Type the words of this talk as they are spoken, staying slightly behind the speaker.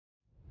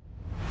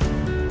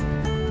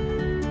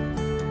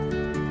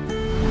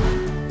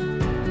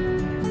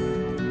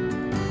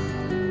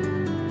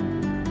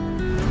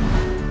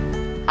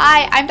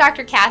Hi, I'm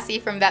Dr. Cassie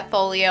from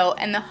Vetfolio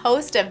and the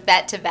host of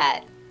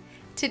Vet2Vet.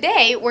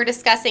 Today, we're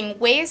discussing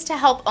ways to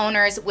help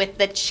owners with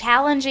the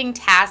challenging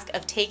task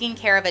of taking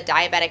care of a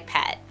diabetic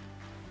pet.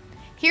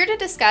 Here to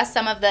discuss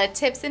some of the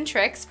tips and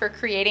tricks for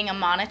creating a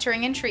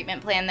monitoring and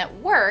treatment plan that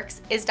works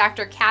is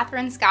Dr.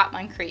 Catherine Scott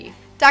Moncrief.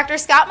 Dr.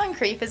 Scott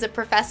Moncrief is a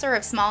professor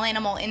of small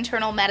animal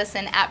internal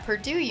medicine at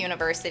Purdue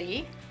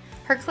University.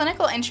 Her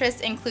clinical interests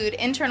include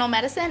internal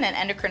medicine and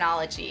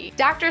endocrinology.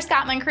 Dr.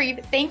 Scott Moncrief,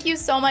 thank you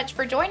so much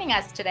for joining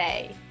us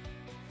today.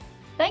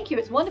 Thank you.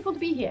 It's wonderful to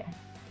be here.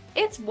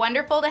 It's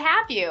wonderful to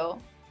have you.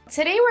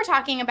 Today we're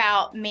talking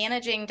about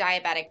managing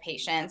diabetic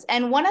patients,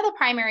 and one of the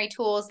primary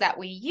tools that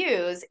we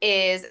use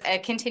is a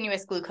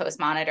continuous glucose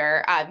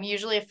monitor,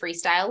 usually a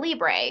Freestyle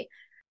Libre.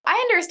 I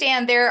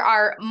understand there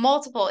are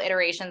multiple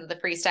iterations of the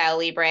Freestyle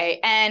Libre,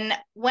 and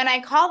when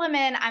I call them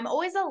in, I'm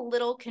always a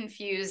little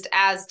confused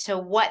as to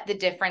what the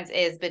difference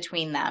is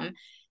between them.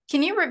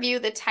 Can you review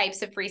the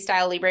types of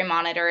Freestyle Libre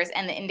monitors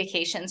and the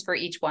indications for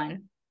each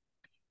one?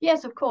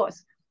 Yes, of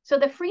course. So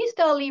the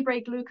Freestyle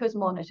Libre glucose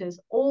monitors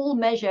all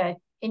measure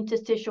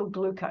interstitial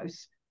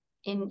glucose,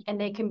 and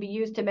they can be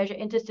used to measure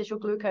interstitial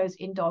glucose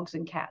in dogs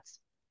and cats.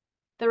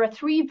 There are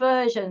three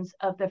versions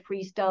of the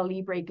Freestyle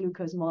Libre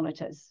glucose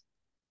monitors.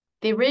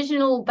 The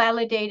original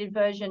validated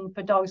version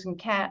for dogs and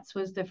cats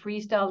was the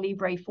Freestyle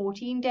Libre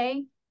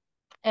 14-day,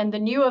 and the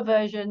newer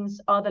versions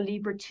are the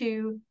Libre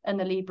 2 and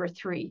the Libre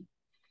 3.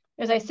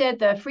 As I said,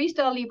 the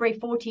Freestyle Libre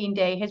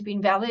 14-day has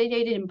been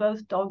validated in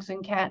both dogs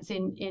and cats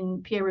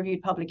in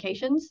peer-reviewed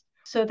publications.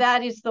 So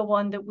that is the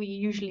one that we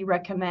usually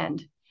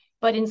recommend.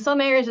 But in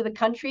some areas of the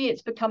country,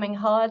 it's becoming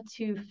hard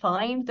to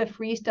find the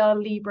Freestyle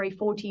Libre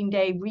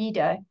 14-day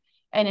reader.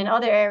 And in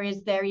other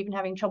areas, they're even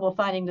having trouble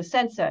finding the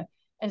sensor.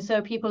 And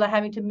so people are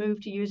having to move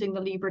to using the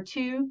Libre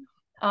 2,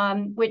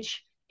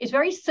 which is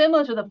very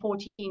similar to the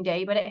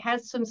 14-day, but it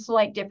has some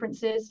slight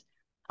differences,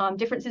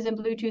 differences in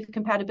Bluetooth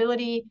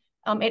compatibility.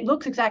 It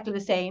looks exactly the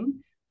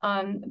same,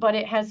 but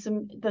it has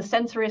the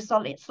sensor is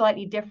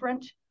slightly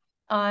different,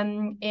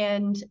 and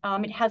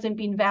it hasn't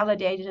been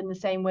validated in the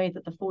same way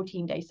that the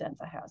 14-day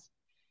sensor has.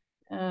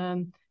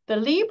 The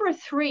Libre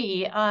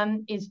 3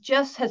 has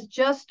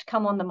just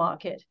come on the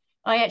market.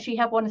 I actually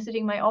have one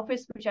sitting in my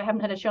office, which I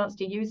haven't had a chance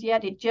to use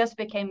yet. It just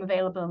became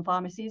available in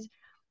pharmacies.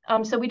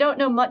 So we don't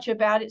know much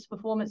about its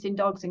performance in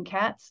dogs and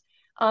cats,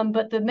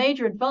 but the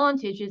major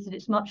advantage is that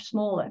it's much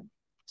smaller.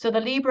 So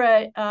the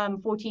Libre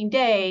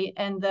 14-day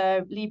and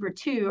the Libre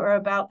 2 are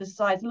about the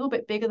size, a little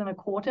bit bigger than a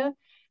quarter.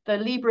 The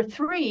Libre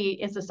 3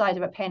 is the size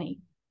of a penny.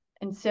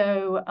 And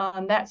so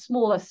that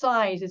smaller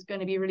size is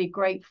going to be really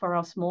great for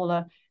our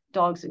smaller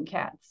dogs and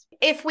cats.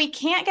 If we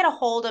can't get a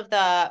hold of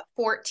the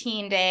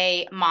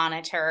 14-day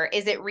monitor,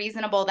 is it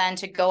reasonable then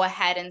to go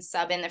ahead and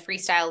sub in the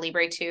Freestyle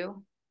Libre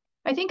 2?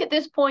 I think at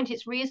this point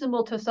it's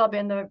reasonable to sub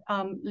in the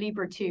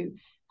Libre 2,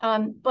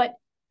 but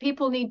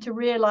people need to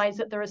realize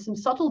that there are some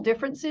subtle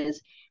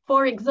differences.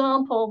 For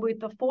example, with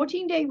the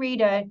 14-day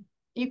reader,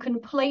 you can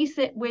place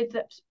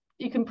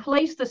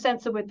the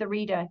sensor with the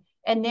reader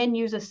and then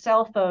use a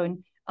cell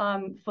phone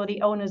for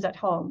the owners at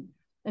home.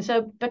 And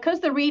so because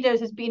the readers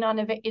has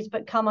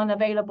become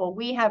unavailable,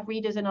 we have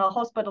readers in our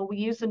hospital. We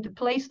use them to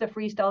place the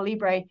Freestyle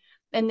Libre,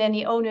 and then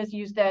the owners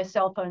use their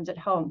cell phones at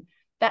home.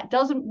 That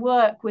doesn't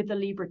work with the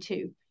Libre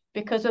 2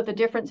 because of the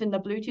difference in the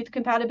Bluetooth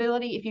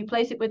compatibility. If you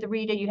place it with the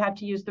reader, you have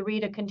to use the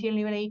reader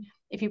continually.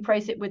 If you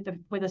place it with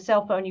a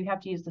cell phone, you have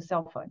to use the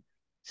cell phone.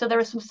 So there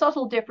are some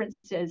subtle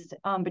differences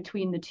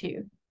between the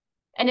two.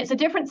 And it's a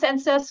different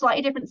sensor,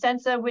 slightly different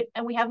sensor,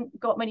 and we haven't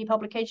got many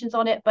publications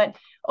on it. But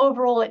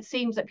overall, it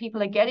seems that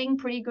people are getting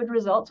pretty good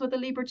results with the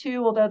Libre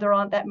 2, although there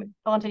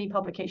aren't any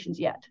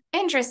publications yet.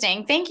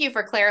 Interesting. Thank you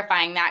for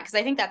clarifying that, because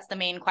I think that's the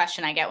main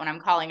question I get when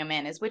I'm calling them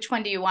in is, which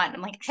one do you want? And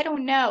I'm like, I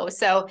don't know.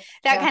 So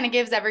that kind of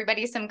gives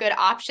everybody some good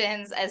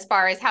options as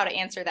far as how to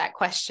answer that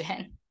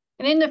question.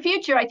 And in the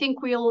future, I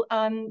think we'll,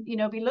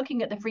 be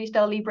looking at the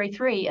Freestyle Libre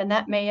 3, and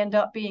that may end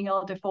up being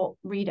our default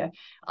reader.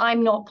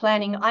 I'm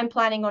planning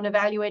on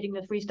evaluating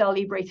the Freestyle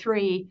Libre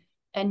 3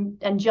 and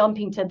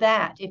jumping to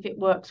that if it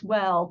works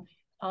well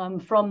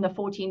from the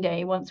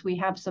 14-day once we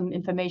have some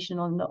information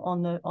on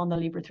the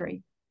Libre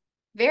 3.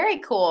 Very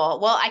cool.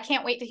 Well, I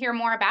can't wait to hear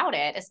more about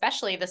it,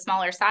 especially the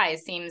smaller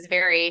size seems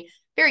very,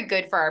 very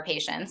good for our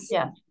patients.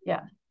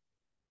 Yeah.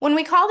 When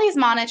we call these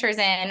monitors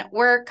in,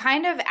 we're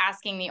kind of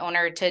asking the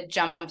owner to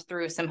jump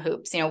through some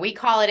hoops. We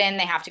call it in,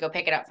 they have to go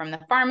pick it up from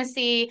the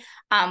pharmacy,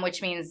 which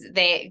means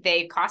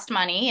they cost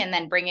money, and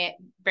then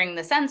bring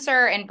the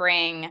sensor and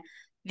bring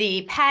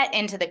the pet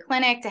into the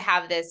clinic to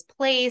have this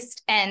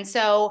placed. And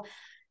so,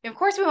 of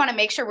course, we want to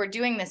make sure we're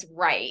doing this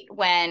right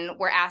when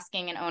we're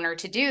asking an owner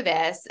to do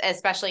this,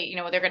 especially,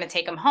 they're going to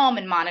take them home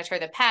and monitor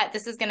the pet.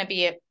 This is going to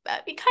be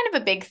kind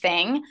of a big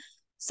thing.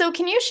 So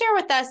can you share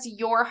with us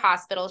your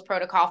hospital's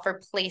protocol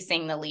for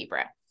placing the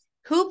Libre?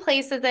 Who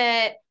places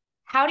it?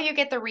 How do you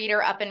get the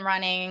reader up and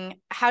running?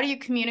 How do you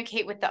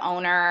communicate with the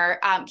owner?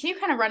 Can you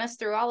kind of run us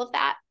through all of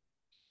that?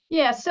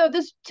 Yeah, so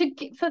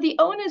for the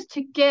owners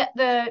to get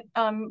the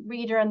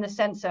reader and the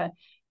sensor,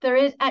 There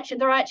are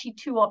actually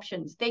two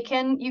options.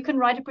 You can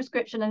write a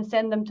prescription and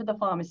send them to the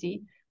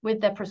pharmacy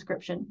with their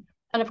prescription.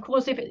 And of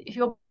course, if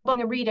you're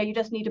buying a reader, you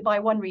just need to buy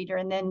one reader,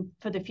 and then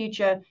for the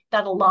future,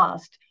 that'll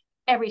last.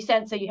 Every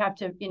sensor you have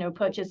to,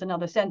 purchase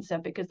another sensor,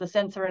 because the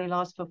sensor only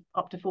lasts for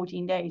up to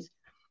 14 days.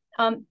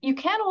 You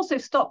can also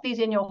stock these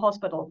in your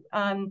hospital.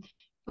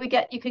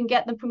 You can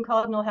get them from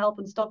Cardinal Health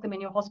and stock them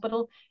in your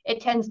hospital.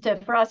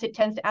 For us, it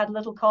tends to add a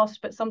little cost,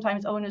 but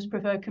sometimes owners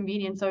prefer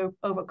convenience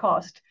over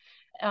cost.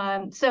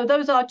 So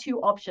those are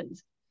two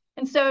options.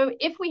 And so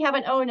if we have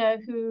an owner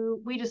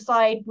who we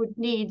decide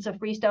needs a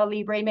Freestyle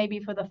Libre, maybe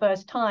for the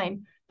first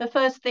time, the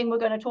first thing we're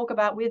going to talk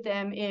about with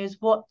them is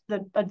what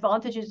the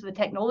advantages of the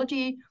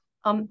technology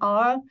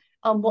are,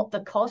 what the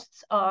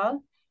costs are.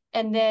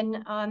 And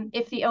then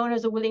if the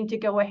owners are willing to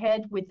go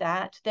ahead with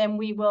that, then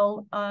we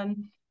will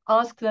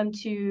ask them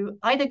to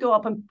either go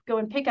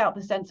and pick up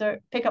the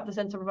sensor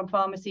from a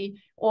pharmacy,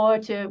 or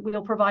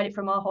we'll provide it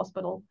from our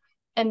hospital.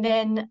 And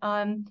then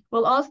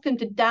we'll ask them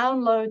to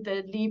download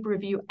the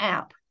LibreView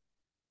app.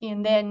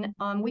 And then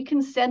we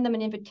can send them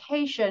an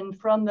invitation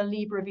from the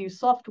LibreView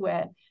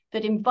software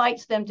that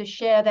invites them to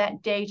share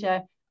that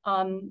data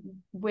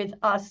with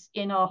us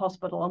in our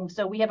hospital. And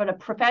so we have a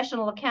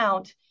professional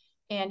account,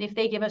 and if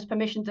they give us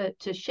permission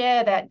to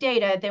share that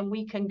data, then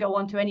we can go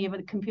onto any of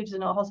the computers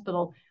in our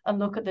hospital and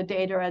look at the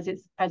data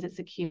as it's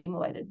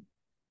accumulated.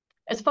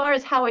 As far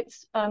as how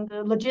it's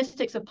the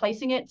logistics of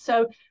placing it,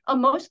 so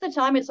most of the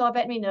time it's our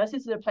veterinary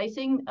nurses that are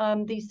placing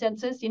these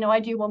sensors. I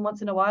do one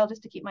once in a while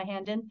just to keep my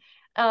hand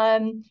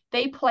in.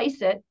 They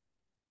place it,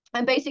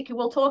 and basically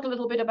we'll talk a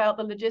little bit about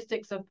the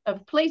logistics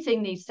of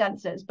placing these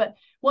sensors. But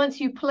once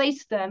you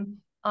place them,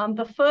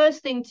 the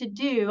first thing to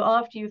do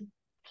after you've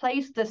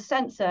placed the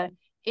sensor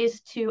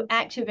is to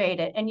activate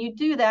it, and you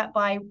do that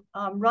by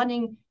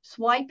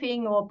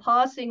swiping or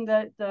passing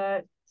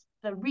the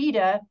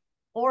reader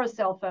or a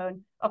cell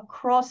phone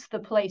across the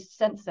placed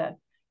sensor,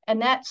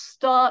 and that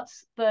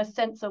starts the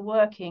sensor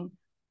working.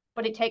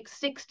 But it takes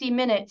 60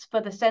 minutes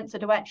for the sensor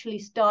to actually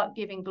start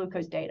giving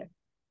glucose data.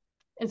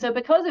 And so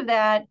because of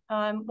that,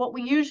 what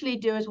we usually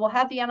do is we'll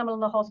have the animal in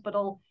the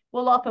hospital,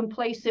 we'll often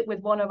place it with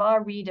one of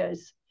our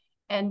readers,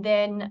 and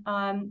then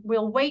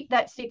we'll wait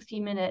that 60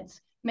 minutes,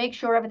 make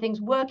sure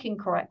everything's working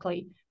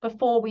correctly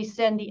before we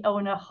send the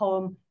owner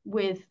home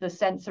with the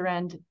sensor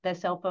and their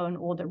cell phone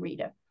or the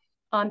reader.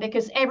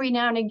 Because every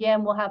now and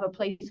again we'll have a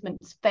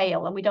placements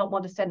fail, and we don't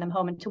want to send them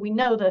home until we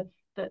know that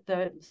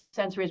the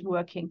sensor is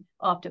working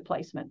after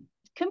placement.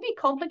 It can be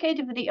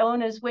complicated for the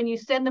owners. When you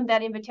send them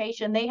that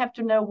invitation, they have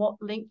to know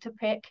what link to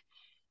pick,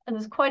 and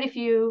there's quite a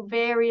few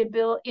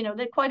variability. There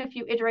are quite a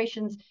few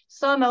iterations.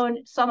 Some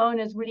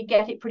owners really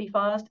get it pretty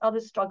fast,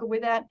 others struggle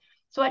with that.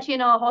 So actually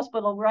in our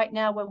hospital right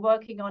now, we're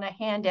working on a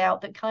handout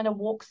that kind of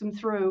walks them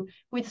through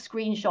with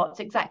screenshots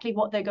exactly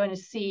what they're going to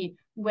see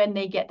when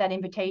they get that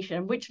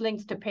invitation, which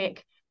links to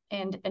pick,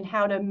 and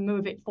how to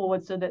move it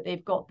forward so that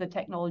they've got the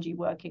technology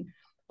working.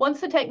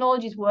 Once the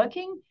technology is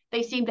working,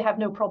 they seem to have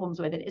no problems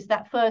with it. It's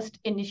that first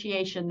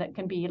initiation that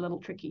can be a little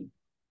tricky.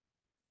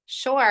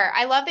 Sure.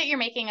 I love that you're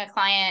making a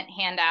client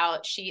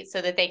handout sheet so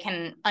that they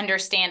can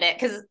understand it,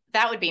 because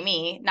that would be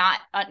me, not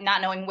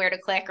knowing where to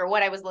click or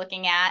what I was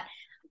looking at.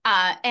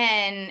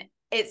 And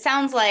it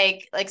sounds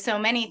like so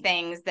many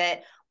things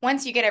that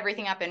once you get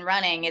everything up and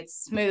running,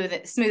 it's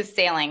smooth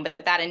sailing, but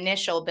that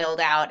initial build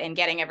out and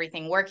getting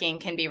everything working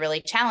can be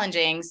really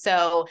challenging.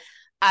 So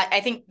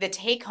I think the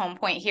take home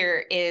point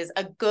here is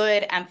a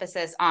good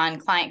emphasis on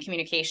client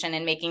communication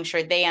and making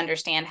sure they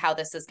understand how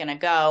this is going to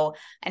go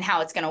and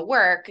how it's going to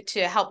work,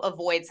 to help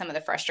avoid some of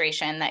the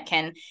frustration that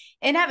can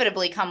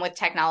inevitably come with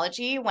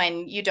technology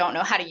when you don't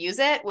know how to use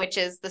it, which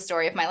is the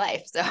story of my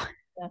life. So.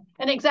 Yeah.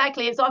 And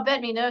exactly, it's our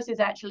veterinary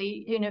nurses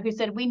actually, who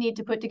said we need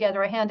to put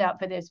together a handout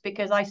for this,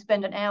 because I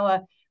spend an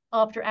hour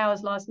after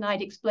hours last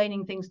night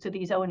explaining things to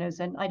these owners,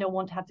 and I don't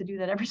want to have to do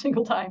that every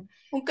single time.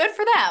 Well, good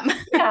for them.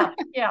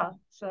 Yeah.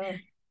 So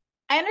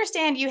I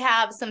understand you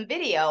have some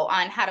video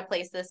on how to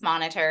place this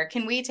monitor.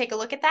 Can we take a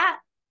look at that?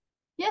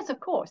 Yes, of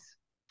course.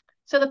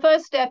 So the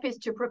first step is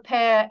to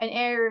prepare an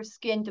area of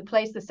skin to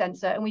place the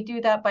sensor, and we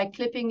do that by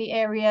clipping the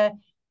area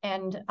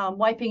and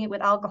wiping it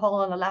with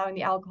alcohol and allowing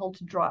the alcohol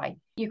to dry.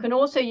 You can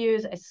also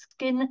use a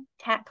skin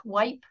tack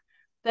wipe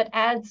that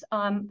adds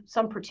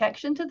some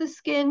protection to the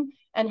skin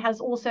and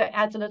also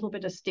adds a little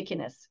bit of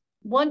stickiness.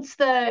 Once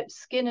the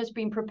skin has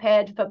been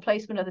prepared for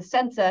placement of the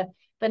sensor,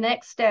 the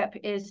next step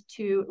is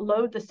to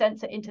load the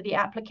sensor into the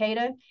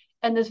applicator.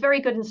 And there's very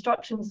good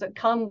instructions that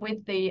come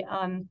with the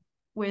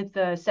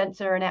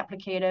sensor and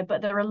applicator,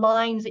 but there are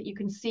lines that you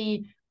can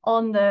see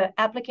on the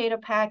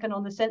applicator pack and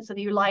on the sensor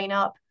that you line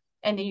up,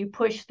 and then you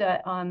push the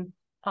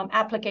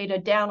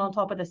applicator down on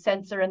top of the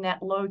sensor, and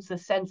that loads the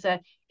sensor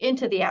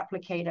into the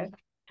applicator.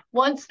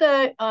 Once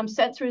the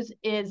sensor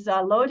is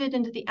loaded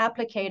into the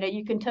applicator,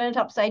 you can turn it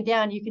upside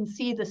down. You can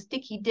see the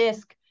sticky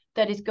disc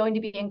that is going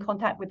to be in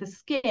contact with the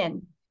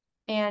skin.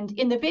 And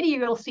in the video,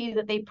 you'll see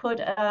that they put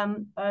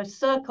a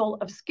circle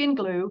of skin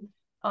glue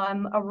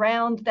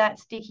around that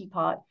sticky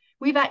part.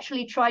 We've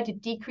actually tried to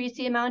decrease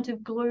the amount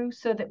of glue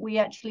so that we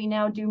actually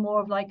now do more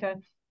of like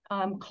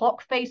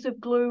clock face of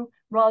glue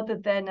rather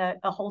than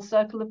a whole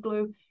circle of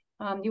glue.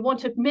 You want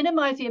to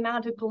minimize the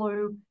amount of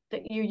glue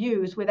that you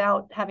use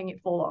without having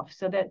it fall off.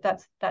 So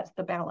that's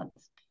the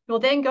balance. You're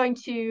then going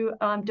to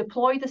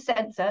deploy the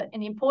sensor.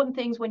 And the important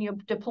things when you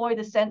deploy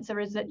the sensor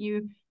is that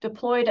you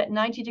deploy it at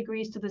 90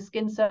 degrees to the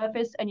skin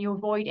surface and you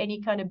avoid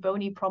any kind of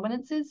bony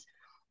prominences.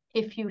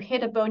 If you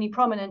hit a bony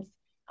prominence,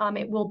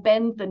 it will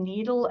bend the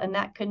needle, and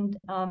that can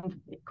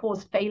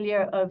cause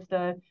failure of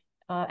the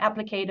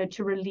applicator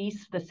to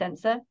release the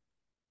sensor.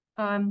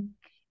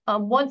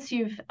 Once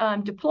you've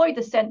deployed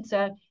the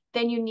sensor,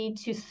 then you need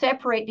to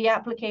separate the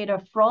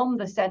applicator from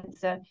the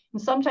sensor.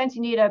 And sometimes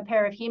you need a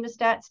pair of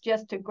hemostats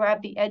just to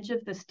grab the edge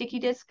of the sticky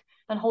disc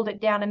and hold it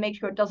down and make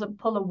sure it doesn't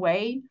pull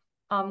away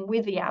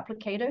with the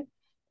applicator.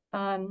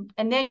 And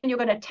then you're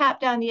going to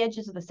tap down the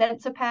edges of the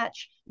sensor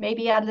patch,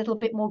 maybe add a little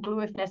bit more glue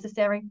if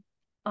necessary.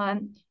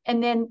 And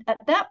then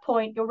at that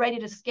point, you're ready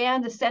to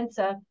scan the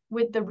sensor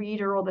with the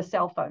reader or the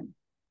cell phone.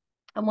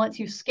 And once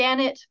you scan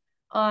it,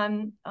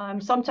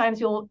 sometimes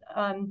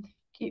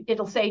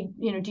it'll say,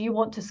 do you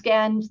want to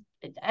scan?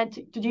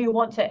 Do you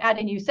want to add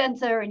a new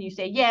sensor? And you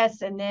say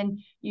yes, and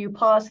then you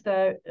pass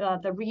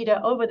the reader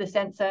over the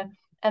sensor,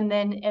 and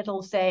then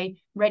it'll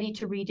say ready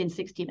to read in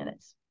 60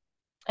 minutes.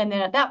 And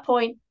then at that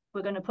point,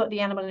 we're going to put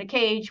the animal in a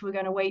cage. We're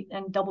going to wait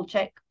and double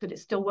check that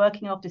it's still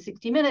working after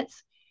 60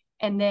 minutes.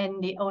 And then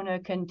the owner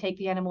can take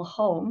the animal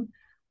home.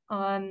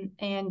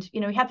 And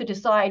you have to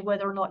decide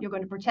whether or not you're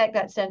going to protect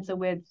that sensor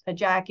with a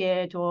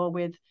jacket or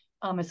with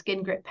a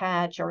skin grip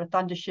patch or a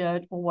thunder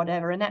shirt or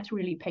whatever. And that's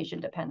really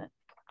patient dependent.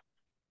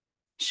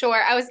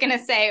 Sure. I was going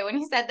to say, when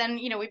you said then,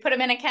 we put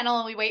them in a kennel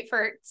and we wait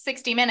for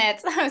 60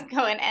 minutes, I was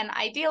going, and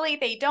ideally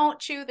they don't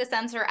chew the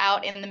sensor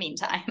out in the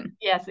meantime.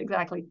 Yes,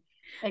 exactly.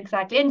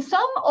 Exactly. And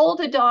some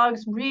older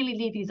dogs really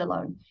leave these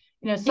alone.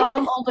 Some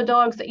older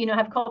dogs that,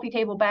 have coffee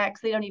table backs,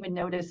 they don't even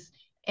notice.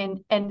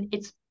 And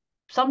it's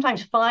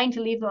sometimes fine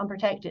to leave them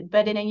unprotected.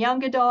 But in a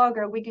younger dog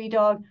or a wiggly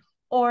dog,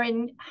 or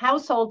in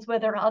households where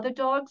there are other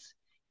dogs,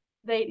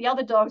 the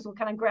other dogs will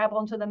kind of grab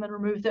onto them and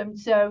remove them.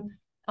 So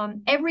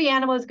every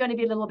animal is going to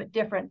be a little bit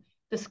different.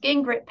 The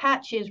skin grip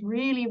patches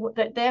really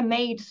that they're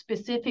made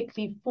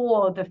specifically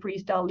for the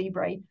Freestyle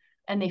Libre,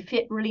 and they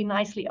fit really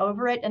nicely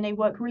over it, and they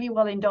work really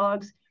well in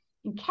dogs.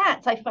 In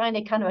cats, I find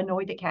they kind of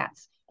annoy the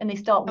cats, and they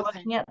start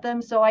looking at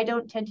them. So I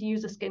don't tend to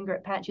use the skin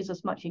grip patches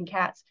as much in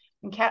cats.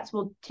 And cats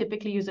will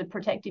typically use a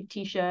protective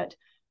t-shirt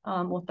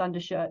or thunder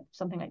shirt,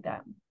 something like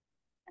that.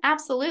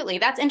 Absolutely.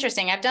 That's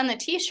interesting. I've done the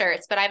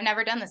t-shirts, but I've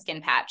never done the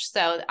skin patch.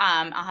 So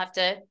I'll have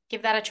to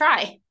give that a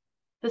try.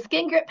 The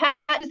skin grip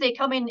patches, they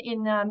come in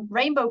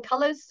rainbow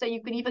colors, so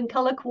you can even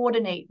color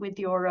coordinate with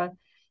your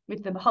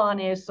with the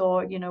harness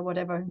or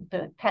whatever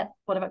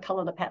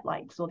color the pet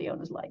likes or the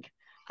owners like.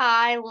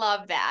 I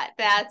love that.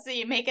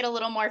 You make it a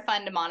little more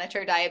fun to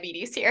monitor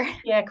diabetes here.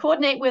 Yeah,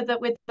 coordinate with the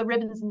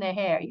ribbons in their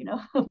hair,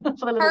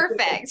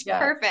 Perfect. Yeah.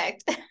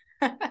 Perfect.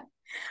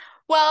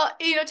 Well,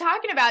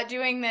 talking about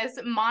doing this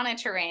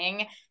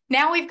monitoring,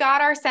 now we've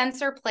got our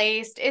sensor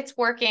placed, it's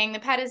working, the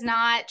pet is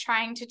not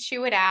trying to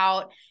chew it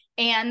out,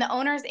 and the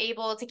owner is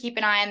able to keep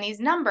an eye on these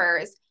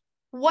numbers.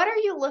 What are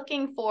you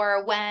looking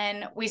for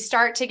when we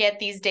start to get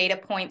these data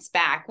points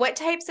back? What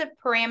types of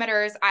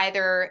parameters,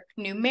 either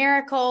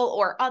numerical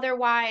or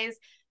otherwise,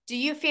 do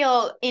you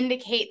feel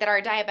indicate that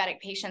our diabetic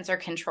patients are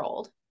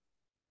controlled?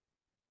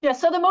 Yeah,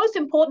 so the most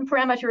important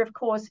parameter, of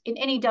course, in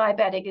any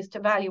diabetic is to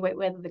evaluate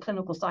whether the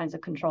clinical signs are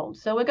controlled.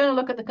 So we're going to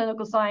look at the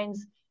clinical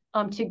signs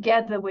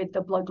together with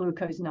the blood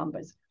glucose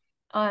numbers.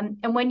 And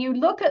when you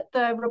look at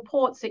the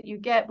reports that you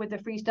get with the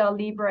Freestyle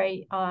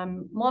Libre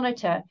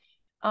monitor,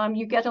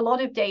 you get a lot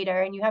of data,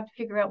 and you have to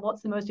figure out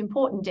what's the most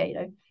important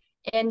data.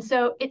 And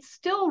so it's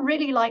still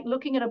really like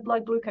looking at a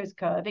blood glucose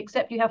curve,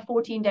 except you have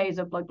 14 days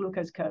of blood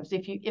glucose curves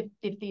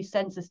if these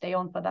sensors stay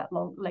on for that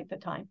long length of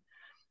time.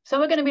 So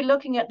we're going to be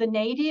looking at the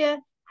nadir,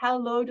 how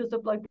low does the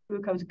blood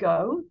glucose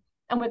go?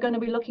 And we're going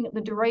to be looking at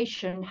the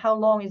duration, how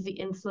long is the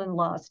insulin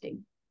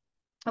lasting?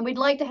 And we'd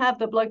like to have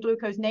the blood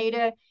glucose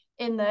nadir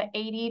in the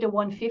 80 to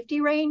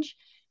 150 range,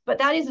 but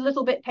that is a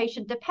little bit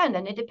patient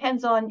dependent. It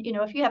depends on,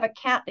 if you have a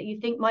cat that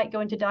you think might go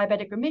into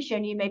diabetic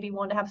remission, you maybe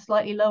want to have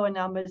slightly lower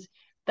numbers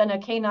than a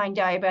canine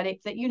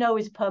diabetic that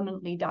is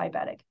permanently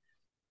diabetic.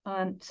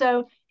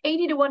 So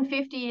 80 to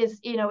 150 is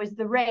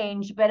the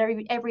range, but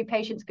every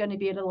patient's going to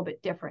be a little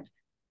bit different.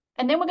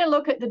 And then we're going to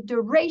look at the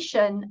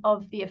duration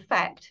of the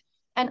effect.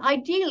 And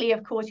ideally,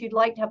 of course, you'd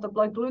like to have the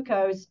blood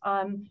glucose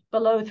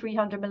below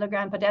 300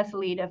 milligram per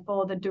deciliter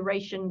for the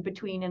duration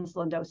between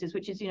insulin doses,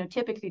 which is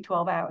typically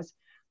 12 hours.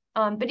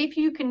 But if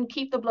you can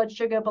keep the blood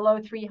sugar below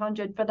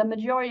 300 for the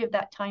majority of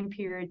that time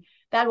period,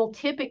 that will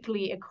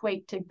typically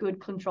equate to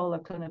good control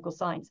of clinical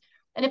signs.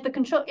 And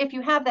if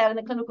you have that and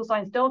the clinical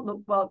signs don't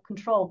look well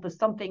controlled, there's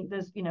something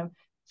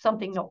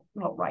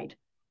not right.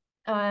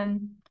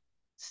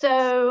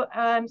 So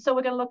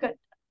we're going to look at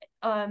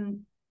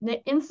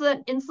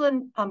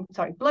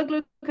blood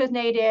glucose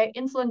nadir,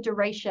 insulin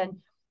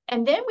duration,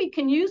 and then we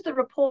can use the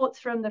reports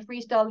from the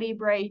Freestyle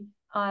Libre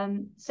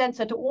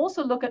sensor to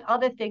also look at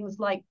other things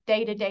like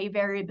day-to-day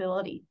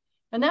variability.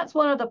 And that's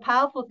one of the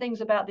powerful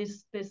things about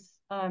this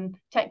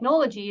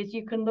technology is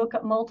you can look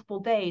at multiple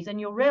days and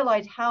you'll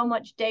realize how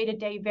much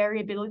day-to-day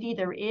variability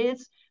there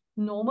is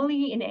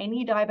normally in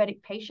any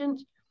diabetic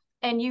patient.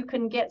 And you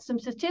can get some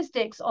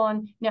statistics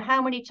on,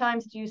 how many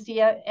times do you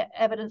see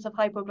evidence of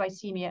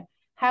hypoglycemia?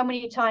 How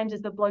many times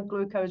is the blood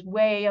glucose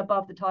way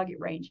above the target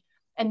range?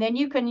 And then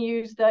you can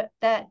use that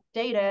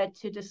data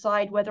to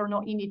decide whether or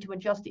not you need to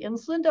adjust the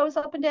insulin dose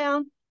up and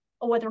down,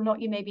 or whether or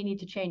not you maybe need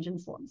to change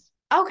insulins.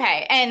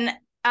 Okay. And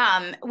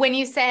when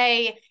you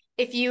say,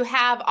 if you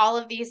have all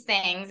of these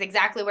things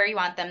exactly where you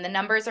want them, the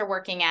numbers are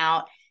working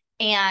out,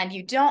 and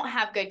you don't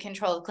have good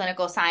control of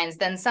clinical signs,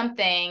 then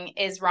something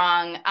is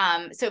wrong.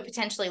 So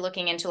potentially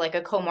looking into like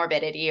a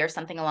comorbidity or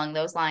something along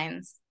those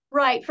lines.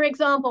 Right. For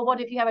example,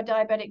 what if you have a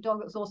diabetic dog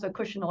that's also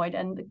Cushingoid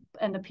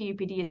and the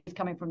PUPD is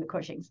coming from the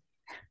Cushing's?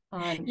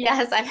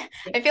 Yes,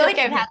 I feel like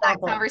I've had that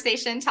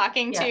conversation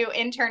talking to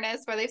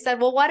internists where they've said,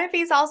 well, what if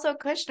he's also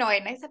Cushingoid?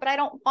 And I said, but I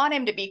don't want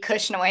him to be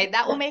Cushingoid.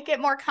 That will make it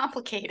more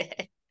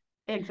complicated.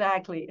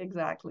 Exactly.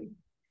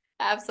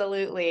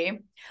 Absolutely.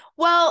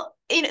 Well,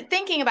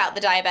 thinking about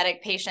the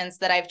diabetic patients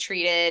that I've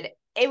treated,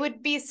 it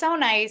would be so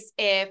nice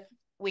if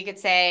we could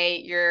say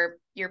your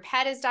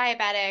pet is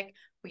diabetic,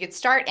 we could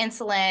start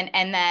insulin,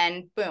 and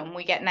then boom,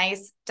 we get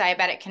nice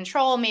diabetic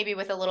control, maybe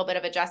with a little bit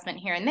of adjustment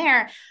here and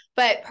there.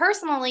 But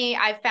personally,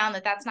 I've found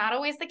that that's not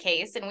always the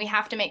case, and we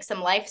have to make some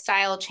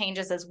lifestyle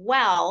changes as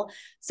well.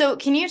 So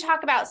can you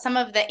talk about some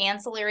of the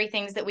ancillary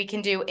things that we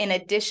can do in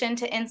addition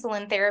to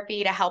insulin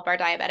therapy to help our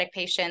diabetic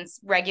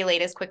patients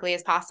regulate as quickly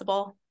as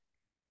possible?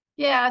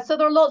 Yeah, so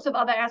there are lots of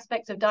other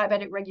aspects of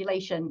diabetic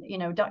regulation.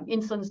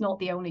 Insulin's not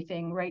the only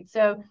thing, right?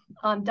 So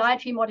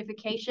dietary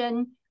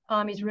modification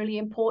is really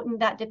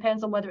important. That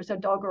depends on whether it's a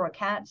dog or a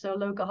cat. So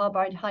low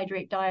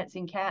carbohydrate diets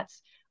in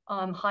cats,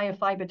 higher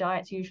fiber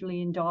diets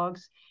usually in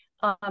dogs.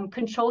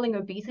 Controlling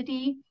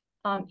obesity,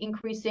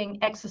 increasing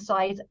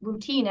exercise,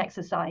 routine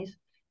exercise.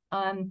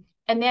 And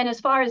then as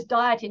far as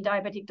diet in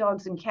diabetic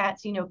dogs and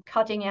cats,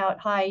 cutting out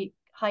high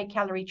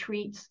calorie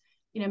treats,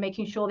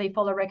 making sure they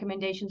follow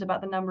recommendations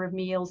about the number of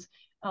meals,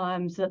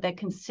 so that they're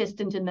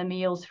consistent in the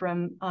meals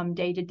from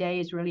day to day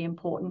is really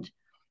important.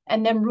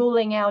 And then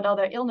ruling out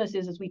other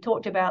illnesses, as we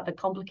talked about, the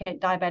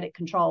complicated diabetic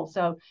control.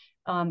 So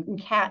in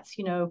cats,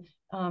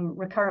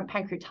 recurrent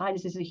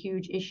pancreatitis is a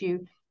huge issue.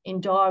 In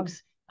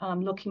dogs,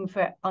 looking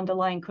for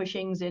underlying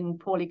Cushing's in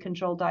poorly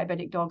controlled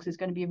diabetic dogs is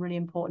going to be really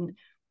important.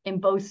 In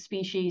both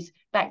species,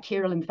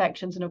 bacterial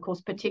infections, and of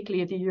course,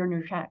 particularly of the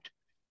urinary tract,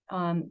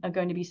 are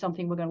going to be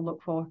something we're going to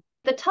look for.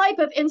 The type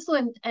of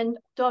insulin and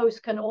dose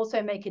can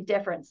also make a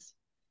difference.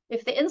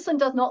 If the insulin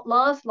does not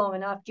last long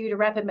enough due to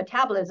rapid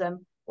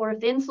metabolism, or if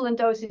the insulin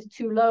dose is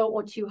too low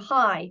or too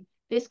high,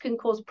 this can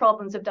cause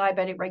problems of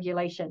diabetic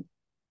regulation.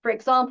 For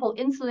example,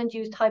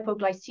 insulin-induced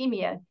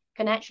hypoglycemia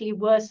can actually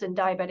worsen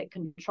diabetic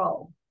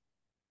control.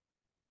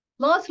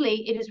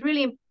 Lastly, it is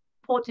really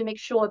important to make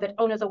sure that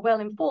owners are well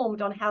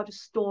informed on how to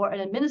store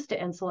and administer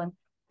insulin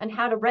and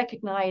how to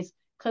recognize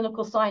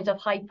clinical signs of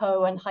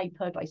hypo and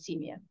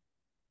hyperglycemia.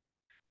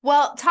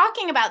 Well,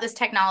 talking about this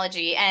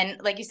technology, and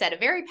like you said, a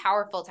very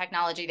powerful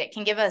technology that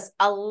can give us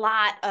a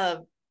lot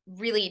of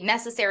really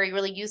necessary,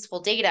 really useful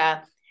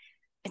data,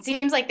 it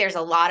seems like there's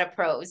a lot of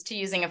pros to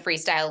using a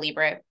Freestyle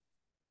Libre.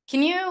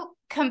 Can you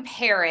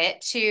compare it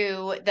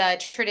to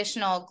the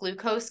traditional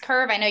glucose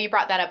curve? I know you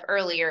brought that up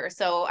earlier,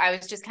 so I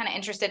was just kind of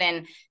interested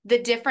in the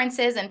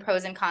differences and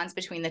pros and cons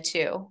between the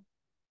two.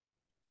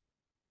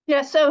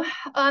 Yeah, so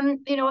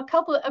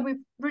we've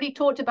really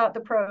talked about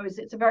the pros.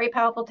 It's a very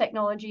powerful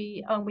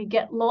technology. We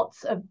get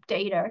lots of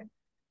data,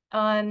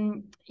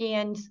 and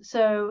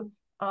so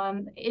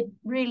it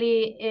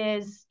really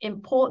is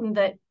important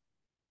that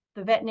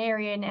the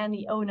veterinarian and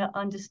the owner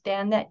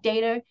understand that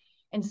data.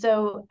 And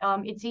so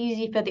it's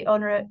easy for the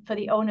owner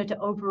to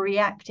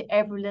overreact to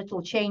every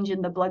little change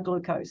in the blood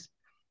glucose.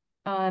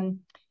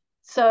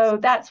 So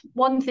that's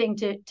one thing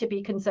to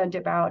be concerned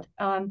about.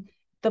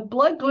 The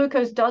blood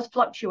glucose does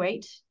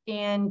fluctuate,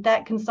 and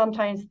that can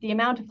sometimes, the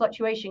amount of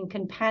fluctuation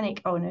can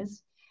panic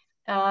owners.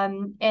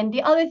 And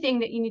the other thing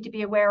that you need to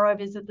be aware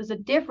of is that there's a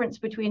difference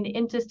between the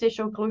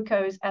interstitial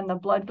glucose and the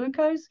blood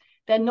glucose.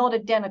 They're not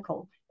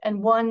identical.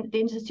 And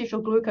the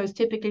interstitial glucose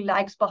typically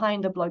lags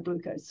behind the blood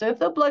glucose. So if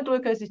the blood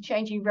glucose is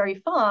changing very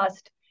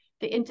fast,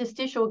 the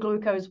interstitial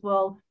glucose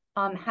will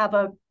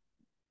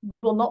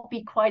not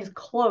be quite as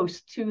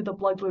close to the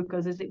blood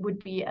glucose as it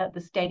would be at the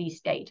steady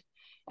state.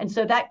 And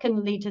so that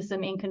can lead to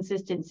some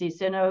inconsistencies.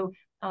 So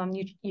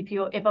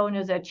if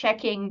owners are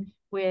checking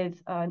with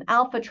an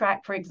alpha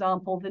track, for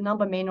example, the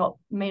number may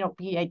not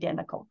be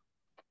identical.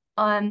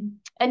 And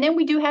then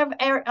we do have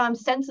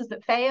sensors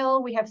that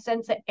fail. We have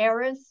sensor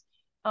errors.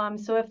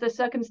 So if the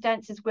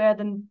circumstances where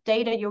the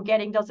data you're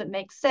getting doesn't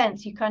make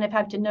sense, you kind of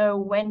have to know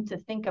when to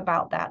think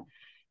about that.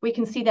 We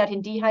can see that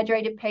in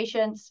dehydrated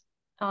patients.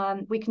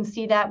 We can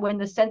see that when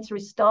the sensor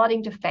is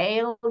starting to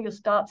fail, you'll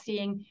start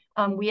seeing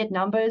weird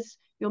numbers.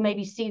 You'll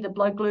maybe see the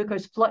blood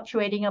glucose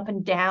fluctuating up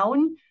and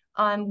down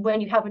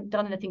when you haven't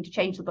done anything to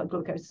change the blood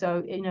glucose.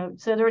 So,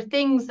 so there are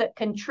things that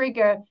can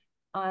trigger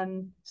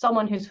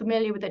someone who's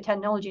familiar with the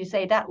technology to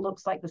say that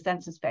looks like the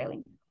sensor's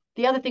failing.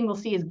 The other thing we'll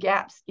see is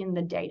gaps in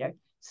the data,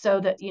 so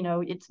that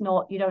it's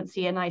not, you don't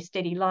see a nice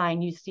steady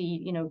line. You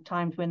see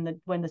times when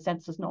the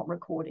sensor's not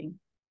recording.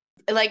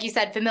 Like you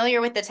said, familiar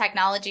with the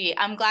technology.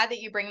 I'm glad that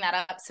you bring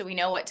that up so we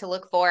know what to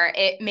look for.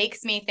 It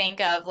makes me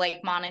think of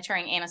like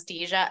monitoring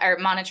anesthesia or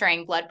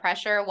monitoring blood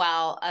pressure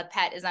while a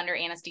pet is under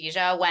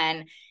anesthesia,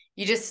 when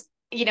you just,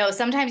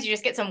 sometimes you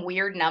just get some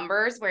weird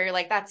numbers where you're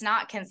like, that's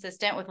not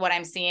consistent with what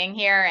I'm seeing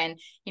here. And,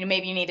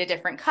 maybe you need a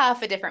different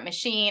cuff, a different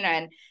machine.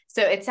 And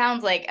so it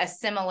sounds like a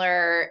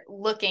similar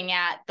looking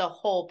at the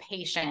whole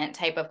patient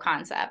type of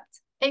concept.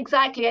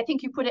 Exactly. I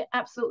think you put it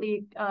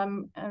absolutely,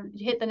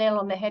 hit the nail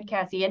on the head,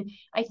 Cassie. And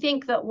I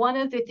think that one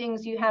of the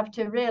things you have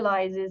to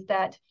realize is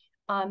that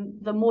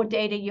the more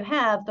data you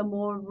have, the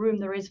more room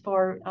there is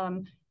for,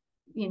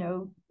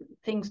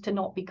 things to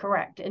not be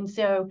correct. And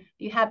so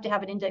you have to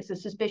have an index of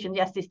suspicion.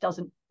 Yes, this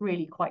doesn't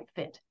really quite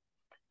fit.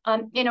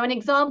 An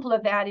example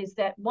of that is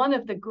that one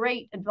of the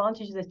great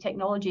advantages of this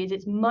technology is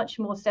it's much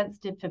more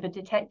sensitive for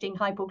detecting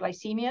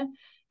hypoglycemia,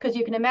 because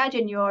you can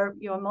imagine you're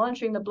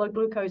monitoring the blood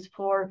glucose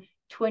for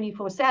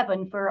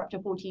 24/7 for up to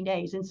 14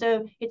 days. And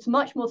so it's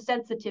much more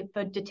sensitive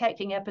for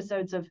detecting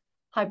episodes of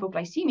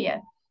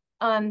hypoglycemia.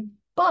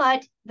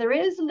 But there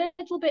is a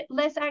little bit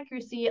less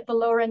accuracy at the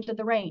lower end of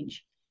the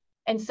range.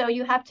 And so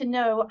you have to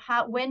know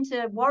when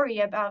to worry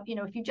about,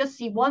 if you just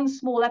see one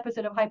small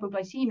episode of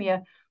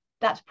hypoglycemia,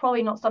 that's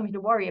probably not something to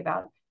worry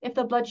about. If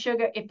the blood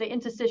sugar, if the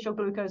interstitial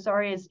glucose,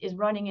 is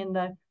running in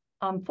the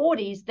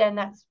 40s, then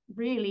that's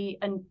really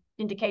an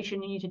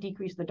indication you need to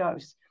decrease the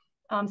dose.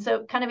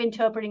 So kind of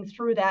interpreting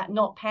through that,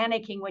 not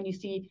panicking when you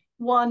see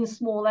one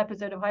small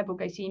episode of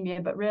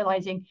hypoglycemia, but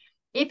realizing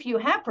if you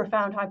have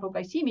profound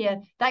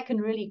hypoglycemia, that can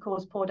really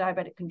cause poor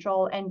diabetic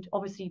control and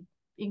obviously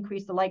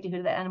increase the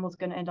likelihood that animal's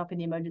going to end up in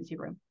the emergency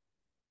room.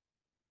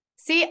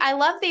 See, I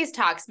love these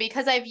talks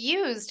because I've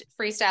used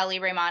Freestyle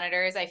Libre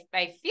monitors.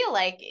 I feel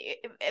like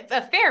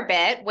a fair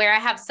bit where I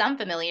have some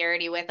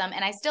familiarity with them,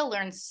 and I still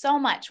learn so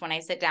much when I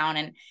sit down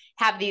and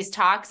have these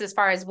talks as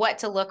far as what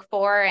to look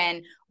for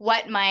and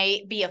what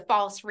might be a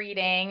false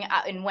reading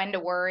and when to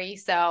worry.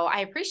 So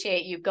I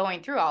appreciate you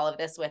going through all of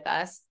this with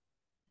us.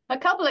 A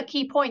couple of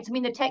key points. I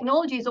mean, the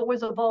technology is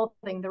always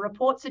evolving. The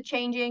reports are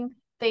changing.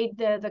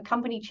 The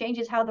company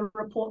changes how the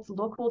reports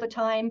look all the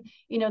time.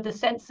 The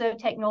sensor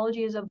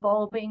technology is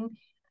evolving.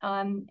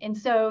 And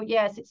so,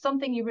 yes, it's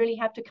something you really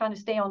have to kind of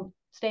stay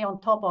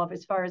on top of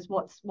as far as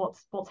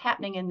what's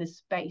happening in this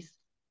space.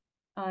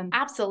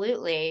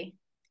 Absolutely.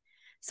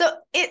 So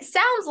it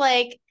sounds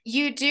like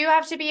you do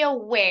have to be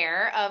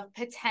aware of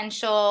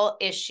potential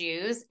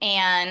issues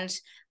and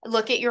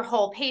look at your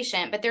whole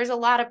patient, but there's a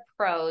lot of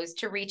pros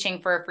to reaching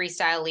for a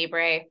Freestyle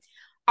Libre.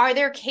 Are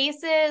there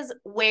cases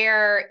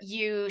where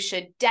you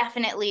should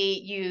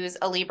definitely use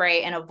a Libre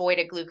and avoid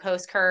a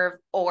glucose curve,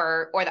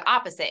 or the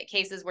opposite,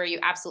 cases where you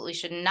absolutely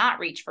should not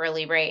reach for a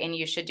Libre and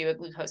you should do a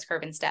glucose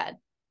curve instead?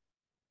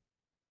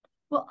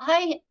 Well,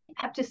 I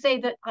have to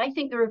say that I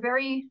think there are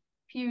very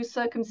few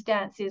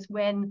circumstances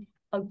when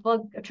a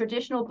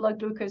traditional blood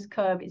glucose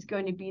curve is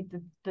going to be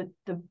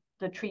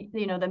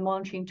the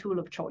monitoring tool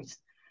of choice.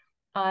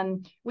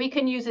 We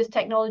can use this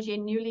technology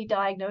in newly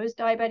diagnosed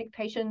diabetic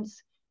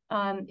patients.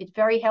 It's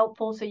very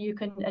helpful, so you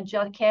can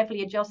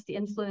carefully adjust the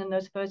insulin in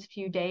those first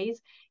few days.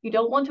 You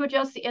don't want to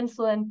adjust the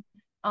insulin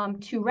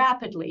too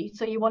rapidly,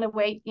 so you want to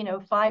wait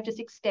 5 to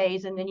 6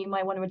 days, and then you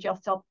might want to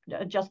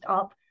adjust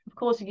up. Of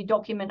course, if you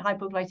document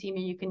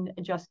hypoglycemia, you can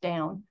adjust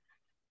down.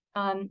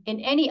 In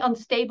any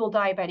unstable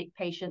diabetic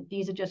patient,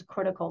 these are just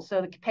critical.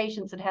 So the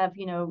patients that have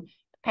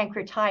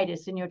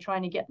pancreatitis, and you're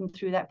trying to get them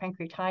through that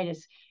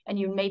pancreatitis, and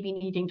you may be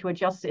needing to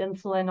adjust the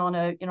insulin on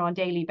a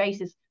daily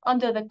basis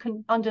under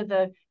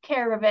the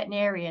care of a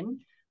veterinarian.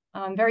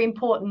 Very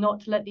important not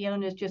to let the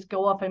owners just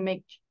go off and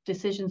make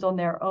decisions on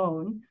their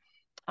own.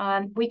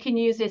 We can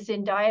use this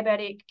in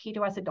diabetic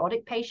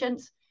ketoacidotic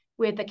patients,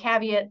 with the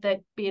caveat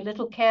that be a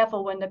little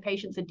careful when the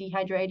patients are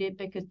dehydrated,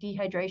 because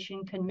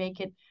dehydration can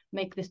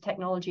make this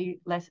technology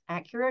less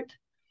accurate.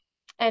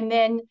 And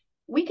then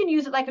we can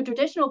use it like a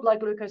traditional blood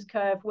glucose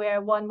curve,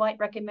 where one might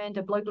recommend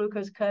a blood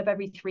glucose curve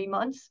every 3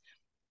 months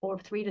or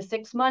 3 to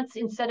 6 months.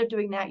 Instead of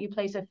doing that, you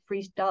place a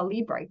Freestyle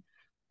Libre.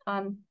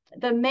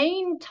 The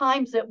main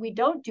times that we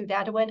don't do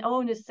that are when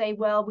owners say,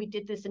 well, we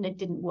did this and it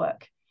didn't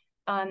work.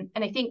 And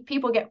I think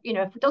people get,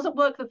 if it doesn't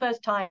work the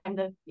first time,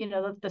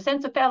 the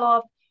sensor fell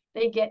off,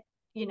 they get,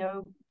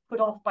 put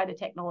off by the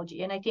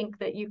technology. And I think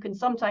that you can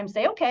sometimes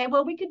say, okay,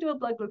 well, we could do a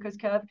blood glucose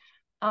curve.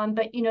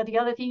 But the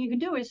other thing you can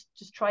do is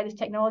just try this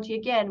technology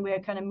again. We're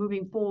kind of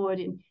moving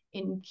forward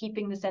in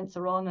keeping the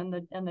sensor on,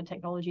 and the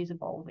technology is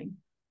evolving.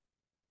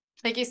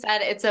 Like you said,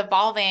 it's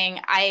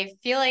evolving. I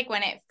feel like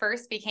when it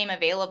first became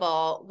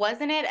available,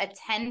 wasn't it a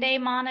 10-day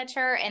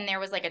monitor and there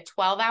was like a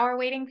 12-hour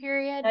waiting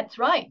period? That's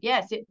right.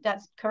 Yes,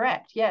 that's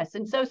correct. Yes.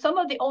 And so some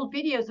of the old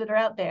videos that are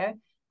out there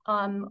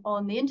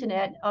on the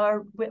internet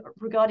are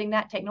regarding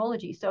that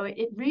technology. So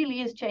it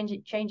really is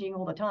changing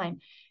all the time.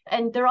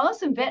 And there are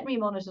some veterinary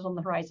monitors on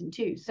the horizon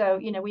too. So,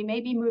 we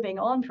may be moving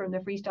on from the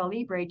Freestyle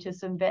Libre to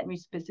some veterinary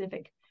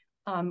specific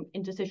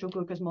interstitial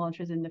glucose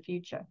monitors in the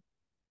future.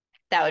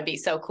 That would be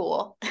so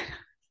cool.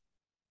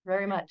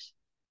 Very much.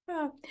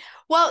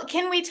 Well,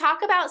 can we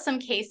talk about some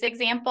case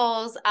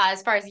examples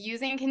as far as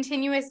using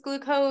continuous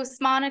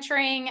glucose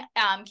monitoring?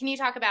 Can you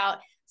talk about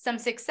some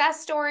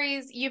success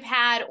stories you've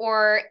had,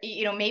 or,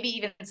 maybe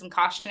even some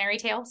cautionary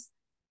tales?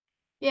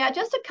 Yeah,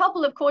 just a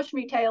couple of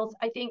cautionary tales,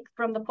 I think,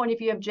 from the point of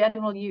view of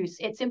general use.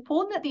 It's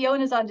important that the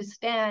owners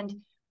understand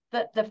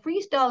that the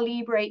Freestyle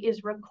Libre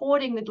is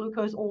recording the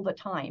glucose all the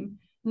time,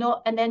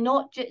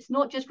 it's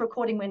not just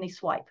recording when they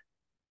swipe.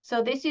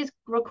 So this is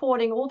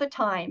recording all the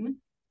time,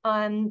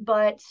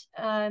 but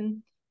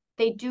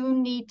they do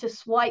need to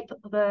swipe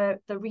the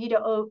reader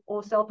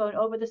or cell phone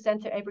over the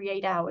sensor every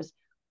 8 hours,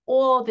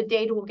 or the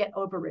data will get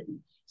overwritten.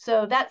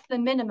 So that's the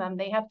minimum.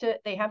 They have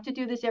to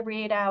do this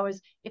every 8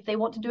 hours. If they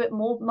want to do it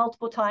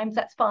multiple times,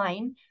 that's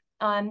fine.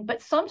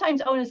 But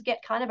sometimes owners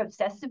get kind of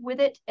obsessive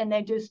with it, and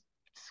they're just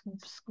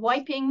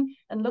swiping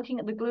and looking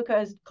at the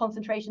glucose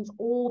concentrations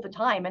all the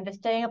time, and they're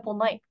staying up all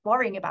night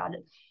worrying about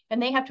it.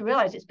 And they have to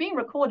realize it's being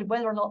recorded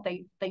whether or not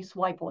they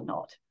swipe or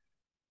not.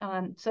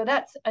 So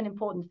that's an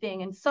important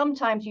thing. And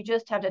sometimes you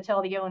just have to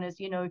tell the owners,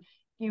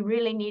 you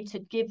really need to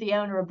give the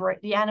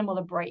animal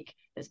a break.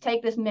 Let's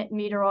take this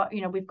meter off.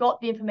 We've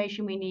got the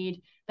information we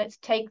need. Let's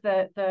take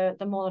the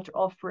monitor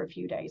off for a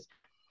few days.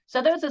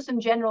 So those are some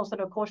general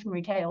sort of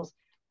cautionary tales.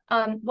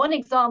 One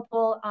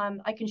example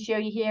I can show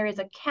you here is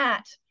a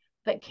cat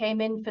that came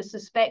in for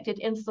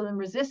suspected insulin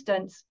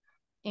resistance.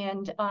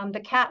 And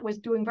the cat was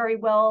doing very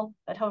well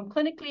at home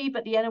clinically,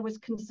 but the owner was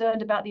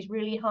concerned about these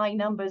really high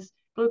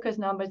glucose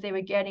numbers they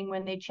were getting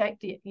when they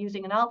checked it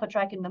using an alpha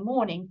track in the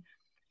morning.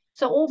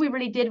 So all we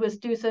really did was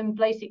do some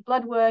basic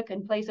blood work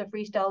and place a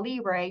Freestyle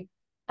Libre.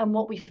 And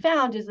what we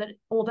found is that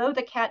although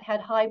the cat had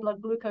high blood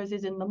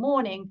glucoses in the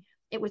morning,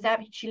 it was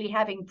actually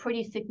having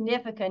pretty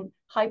significant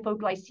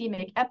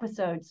hypoglycemic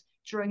episodes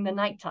during the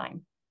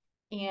nighttime.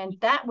 And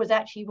that was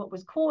actually what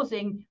was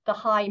causing the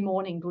high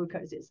morning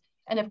glucoses.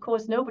 And of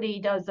course, nobody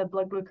does a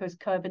blood glucose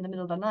curve in the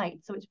middle of the night.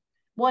 So it's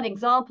one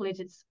example is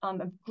it's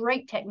a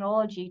great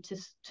technology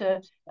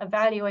to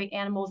evaluate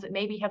animals that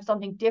maybe have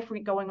something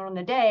different going on in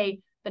the day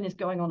than is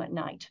going on at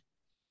night.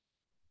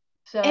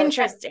 So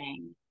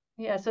interesting.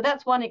 Yeah, so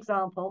that's one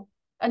example.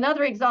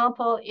 Another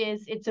example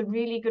is it's a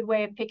really good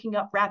way of picking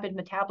up rapid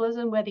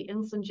metabolism where the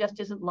insulin just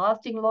isn't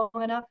lasting long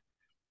enough.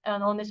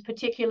 And on this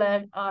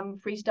particular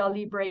Freestyle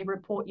Libre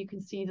report, you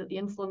can see that the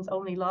insulin's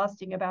only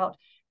lasting about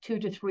 2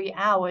 to 3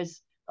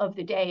 hours of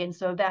the day. And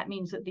so that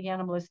means that the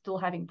animal is still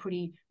having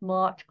pretty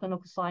marked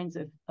clinical signs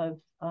of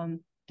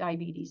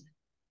diabetes.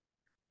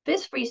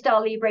 This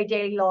Freestyle Libre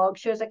daily log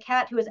shows a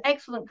cat who has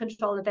excellent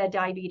control of their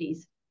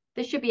diabetes.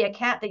 This should be a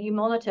cat that you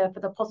monitor for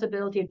the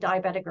possibility of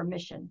diabetic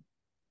remission.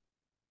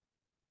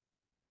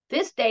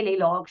 This daily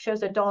log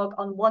shows a dog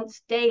on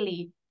once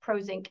daily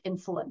Prozinc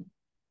insulin.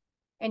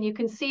 And you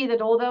can see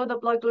that although the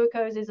blood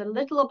glucose is a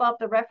little above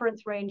the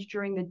reference range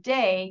during the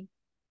day,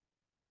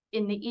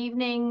 in the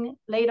evening,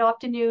 late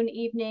afternoon,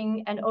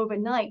 evening, and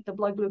overnight, the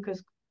blood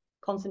glucose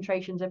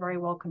concentrations are very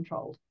well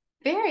controlled.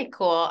 Very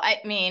cool. I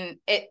mean,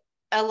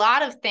 a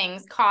lot of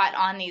things caught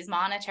on these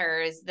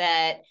monitors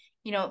that,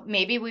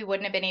 maybe we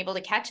wouldn't have been able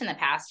to catch in the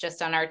past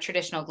just on our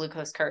traditional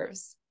glucose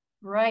curves.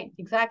 Right,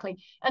 exactly.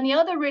 And the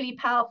other really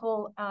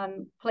powerful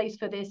place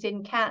for this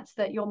in cats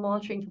that you're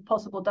monitoring for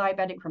possible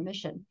diabetic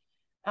remission.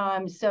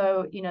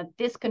 So,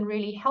 this can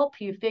really help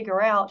you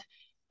figure out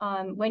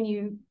when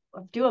you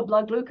do a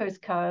blood glucose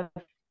curve,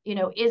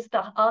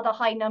 are the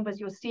high numbers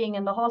you're seeing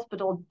in the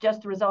hospital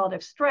just a result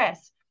of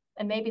stress?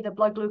 And maybe the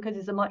blood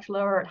glucoses are much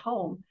lower at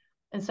home.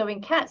 And so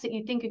in cats that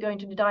you think are going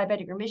to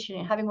diabetic remission,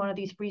 and having one of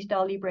these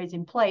Freestyle Libres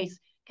in place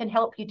can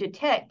help you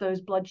detect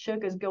those blood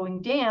sugars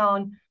going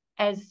down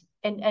and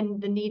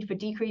the need for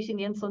decreasing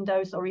the insulin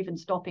dose or even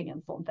stopping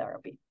insulin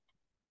therapy.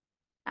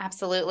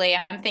 Absolutely.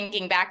 I'm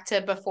thinking back to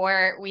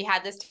before we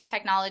had this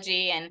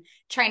technology and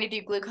trying to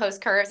do glucose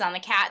curves on the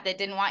cat that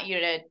didn't want you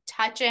to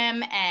touch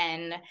him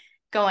and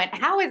going,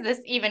 how is this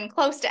even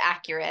close to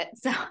accurate?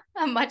 So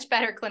a much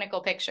better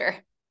clinical picture.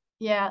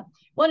 Yeah.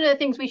 One of the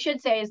things we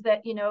should say is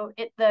that,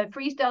 the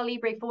Freestyle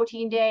Libre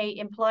 14-day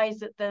implies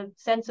that the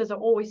sensors are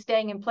always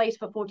staying in place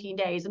for 14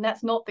 days, and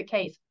that's not the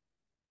case.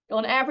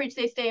 On average,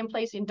 they stay in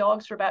place in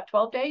dogs for about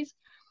 12 days,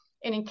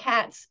 and in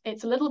cats,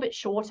 it's a little bit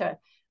shorter.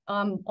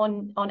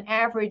 On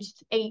average,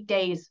 8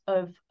 days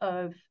of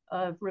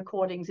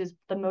recordings is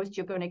the most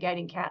you're going to get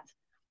in cats.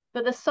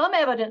 But there's some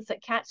evidence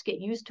that cats get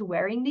used to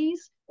wearing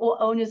these,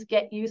 or owners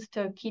get used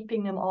to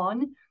keeping them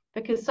on,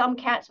 because some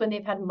cats, when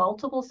they've had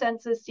multiple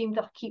sensors, seem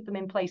to keep them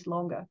in place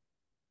longer,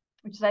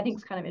 which is, I think,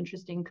 is kind of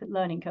interesting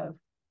learning curve.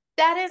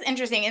 That is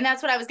interesting. And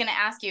that's what I was going to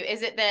ask you.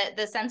 Is it that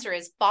the sensor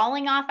is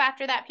falling off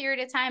after that period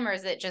of time, or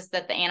is it just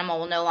that the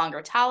animal will no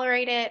longer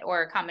tolerate it,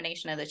 or a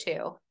combination of the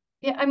two?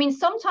 Yeah, I mean,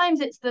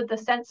 sometimes it's that the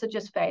sensor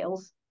just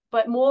fails.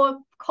 But more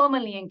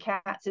commonly in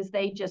cats is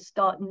they just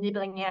start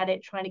nibbling at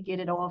it, trying to get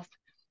it off,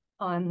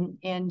 and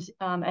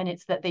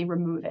it's that they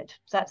remove it.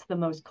 So that's the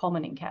most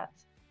common in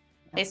cats.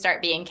 They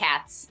start being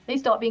cats. They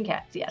start being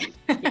cats, yes.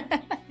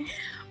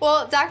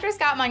 Well, Dr.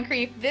 Scott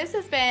Moncrief, this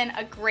has been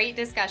a great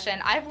discussion.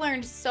 I've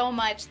learned so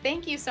much.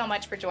 Thank you so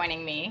much for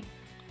joining me.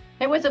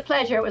 It was a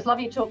pleasure. It was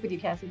lovely to talk with you,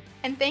 Cassie.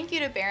 And thank you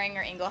to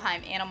Boehringer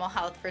Ingelheim Animal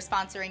Health for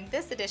sponsoring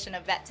this edition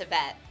of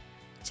Vet2Vet.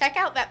 Check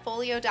out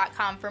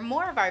vetfolio.com for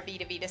more of our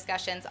V2V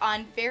discussions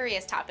on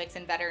various topics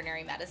in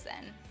veterinary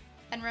medicine.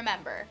 And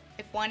remember,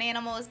 if one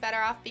animal is better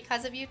off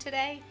because of you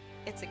today,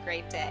 it's a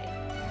great day.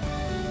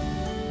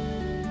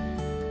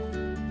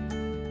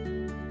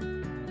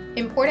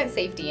 Important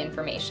safety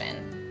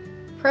information.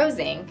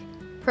 ProZinc,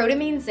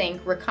 protamine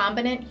zinc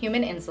recombinant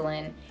human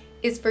insulin,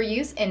 is for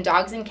use in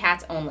dogs and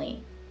cats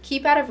only.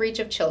 Keep out of reach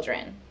of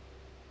children.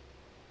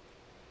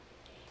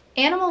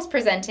 Animals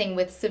presenting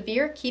with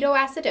severe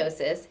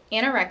ketoacidosis,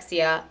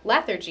 anorexia,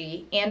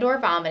 lethargy, and/or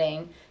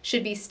vomiting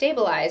should be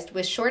stabilized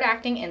with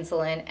short-acting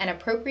insulin and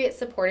appropriate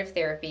supportive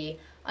therapy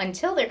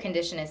until their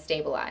condition is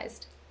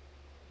stabilized.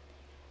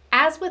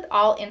 As with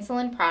all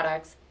insulin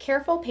products,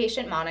 careful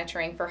patient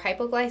monitoring for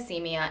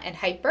hypoglycemia and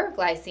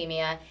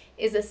hyperglycemia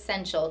is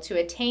essential to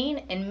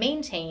attain and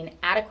maintain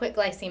adequate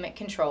glycemic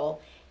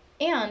control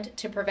and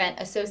to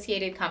prevent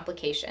associated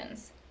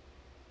complications.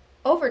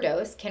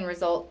 Overdose can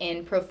result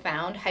in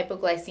profound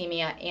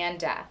hypoglycemia and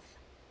death.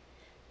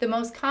 The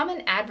most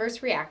common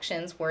adverse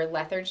reactions were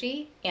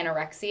lethargy,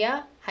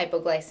 anorexia,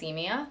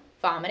 hypoglycemia,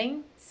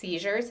 vomiting,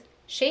 seizures,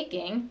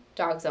 shaking,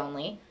 dogs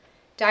only,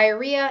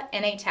 diarrhea,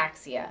 and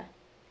ataxia.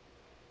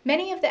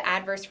 Many of the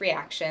adverse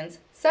reactions,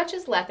 such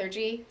as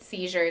lethargy,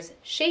 seizures,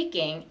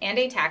 shaking, and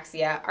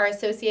ataxia, are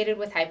associated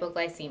with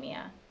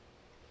hypoglycemia.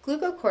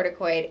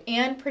 Glucocorticoid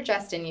and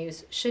progestin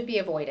use should be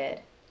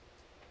avoided.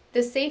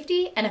 The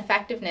safety and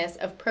effectiveness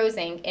of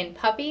ProZinc in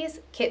puppies,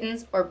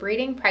 kittens, or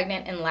breeding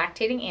pregnant and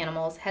lactating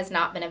animals has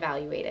not been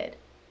evaluated.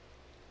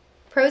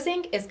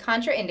 ProZinc is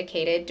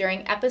contraindicated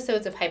during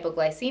episodes of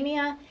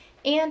hypoglycemia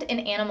and in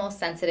animals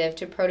sensitive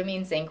to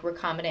protamine zinc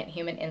recombinant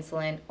human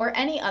insulin or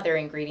any other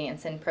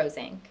ingredients in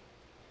ProZinc.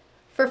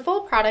 For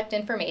full product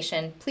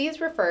information, please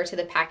refer to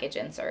the package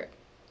insert.